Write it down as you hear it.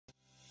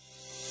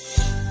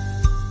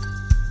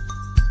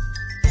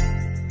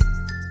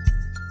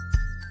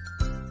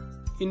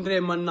இன்றைய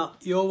மன்னா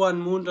யோவான்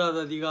 3வது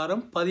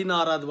அதிகாரம்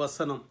 16வது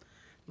வசனம்.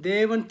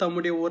 தேவன்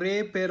தம்முடைய ஒரே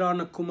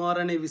பேரான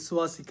குமாரனை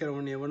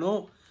விசுவாசிக்கிறவன் எவனோ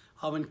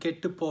அவன்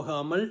கெட்டு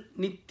போகாமல்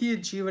நித்திய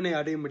ஜீவனை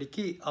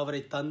அடையும்படிக்கு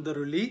அவரை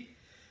தந்தருளி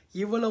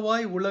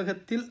இவ்வளவாய்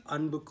உலகத்தில்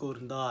அன்பு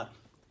கூர்ந்தார்.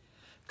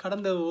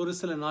 கடந்த ஒரு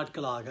சில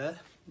நாட்களாக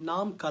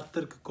நாம்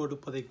கர்த்தருக்கு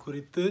கொடுப்பதை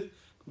குறித்து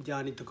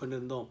தியானித்து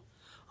கொண்டிருந்தோம்.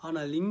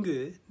 ஆனால்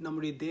இங்கு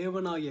நம்முடைய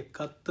தேவனாகிய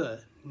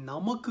கர்த்தர்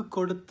நமக்கு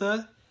கொடுத்த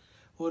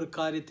ஒரு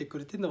காரியத்தை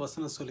குறித்து இந்த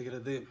வசனம்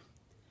சொல்கிறது.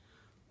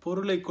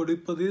 பொருளை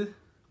கொடுப்பது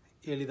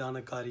எளிதான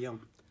காரியம்,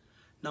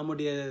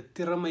 நம்முடைய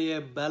திறமையை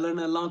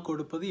பலனெல்லாம்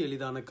கொடுப்பது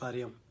எளிதான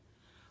காரியம்.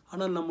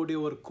 ஆனால் நம்முடைய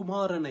ஒரு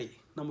குமாரனை,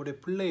 நம்முடைய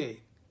பிள்ளையை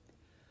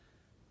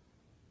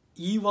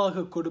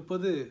ஈவாக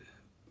கொடுப்பது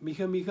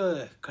மிக மிக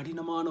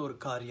கடினமான ஒரு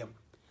காரியம்.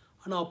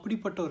 ஆனால்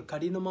அப்படிப்பட்ட ஒரு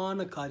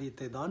கடினமான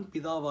காரியத்தை தான்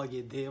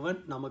பிதாவாகிய தேவன்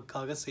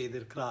நமக்காக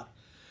செய்திருக்கிறார்.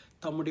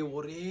 தம்முடைய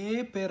ஒரே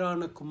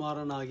பேரான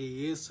குமாரனாகிய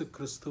இயேசு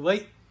கிறிஸ்துவை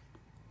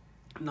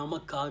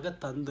நமக்காக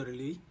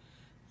தந்தருளி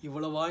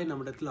இவ்வளவாய்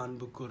நம்மிடத்தில்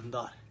அன்பு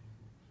கூர்ந்தார்.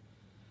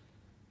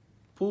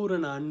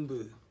 பூரண அன்பு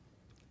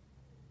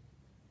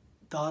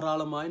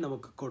தாராளமாய்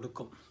நமக்கு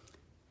கொடுக்கும்.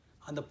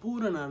 அந்த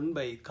பூரண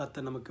அன்பை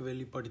கர்த்தர் நமக்கு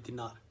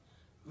வெளிப்படுத்தினார்.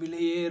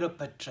 விலையேற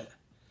பெற்ற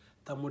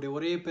தம்முடைய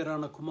ஒரே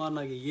பேரான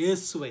குமாரனாகிய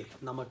இயேசுவை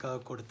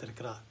நமக்காக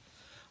கொடுத்திருக்கிறார்.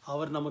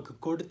 அவர் நமக்கு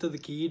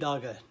கொடுத்ததுக்கு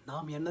ஈடாக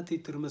நாம் என்னத்தை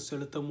திரும்ப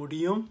செலுத்த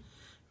முடியும்?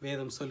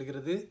 வேதம்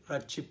சொல்கிறது,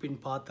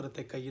 ரட்சிப்பின்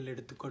பாத்திரத்தை கையில்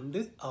எடுத்துக்கொண்டு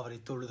அவரை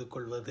தொழுது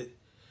கொள்வது,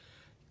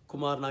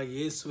 குமாரனாகிய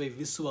இயேசுவை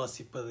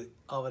விசுவாசிப்பது,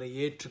 அவரை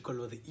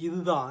ஏற்றுக்கொள்வது.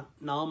 இதுதான்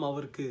நாம்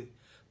அவருக்கு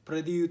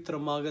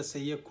பிரதியுத்தரமாக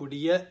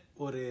செய்யக்கூடிய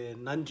ஒரு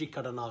நன்றி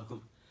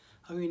கடனாகும்.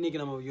 ஆக இன்றைக்கி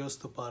நம்ம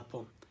யோசித்து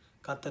பார்ப்போம்.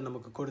 கர்த்தர்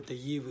நமக்கு கொடுத்த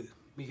ஈவு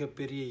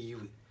மிகப்பெரிய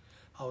ஈவு.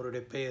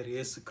 அவருடைய பெயர்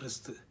இயேசு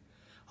கிறிஸ்து.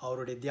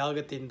 அவருடைய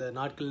தியாகத்தை இந்த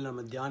நாட்களில்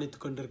நம்ம தியானித்து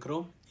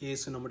கொண்டிருக்கிறோம்.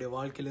 இயேசு நம்முடைய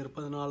வாழ்க்கையில்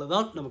இருப்பதனால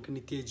தான் நமக்கு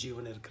நித்திய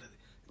ஜீவன் இருக்கிறது.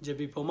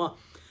 ஜெபிப்போமா?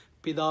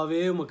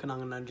 பிதாவே, உமக்கு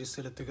நாங்கள் நன்றி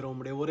செலுத்துகிறோம்.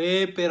 உம்முடைய ஒரே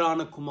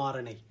பேரான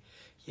குமாரனை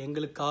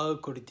எங்களுக்காக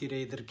கொடுத்தீரே.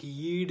 இதற்கு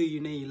ஈடு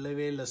இணை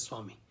இல்லவே இல்லை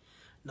சுவாமி.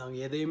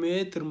 நாங்கள் எதையுமே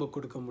திரும்ப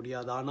கொடுக்க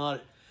முடியாது. ஆனால்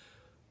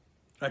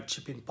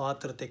ரட்சிப்பின்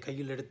பாத்திரத்தை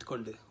கையில்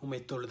எடுத்துக்கொண்டு உம்மை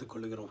தொழுது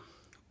கொள்கிறோம்,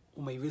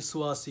 உம்மை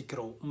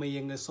விசுவாசிக்கிறோம், உம்மை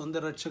எங்கள்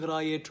சொந்த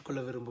இரட்சகராக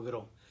ஏற்றுக்கொள்ள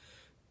விரும்புகிறோம்.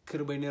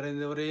 கிருபை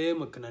நிறைந்தவரே,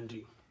 உமக்கு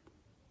நன்றி.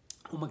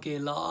 உமக்கு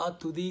எல்லா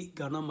துதி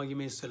கன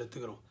மகிமை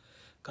செலுத்துகிறோம்.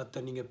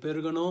 கர்த்தர் நீங்கள்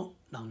பெருகணும்,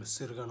 நாங்கள்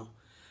சிறுகணும்.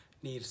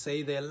 நீர்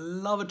செய்த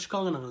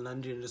எல்லாவற்றுக்காக நாங்கள்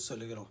நன்றி என்று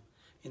சொல்லுகிறோம்.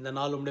 இந்த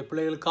நாள் உம்முடைய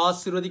பிள்ளைகளுக்கு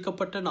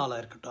ஆசீர்வதிக்கப்பட்ட நாளாக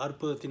இருக்கட்டும்,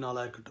 அற்புதத்தின்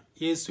நாளாக இருக்கட்டும்.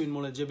 இயேசுவின்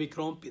மூலம்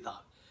ஜெபிக்கிறோம் பிதா.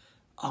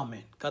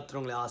 ஆமேன். கர்த்தர்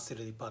உங்களை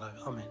ஆசீர்வதிப்பாராக.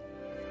 ஆமேன்.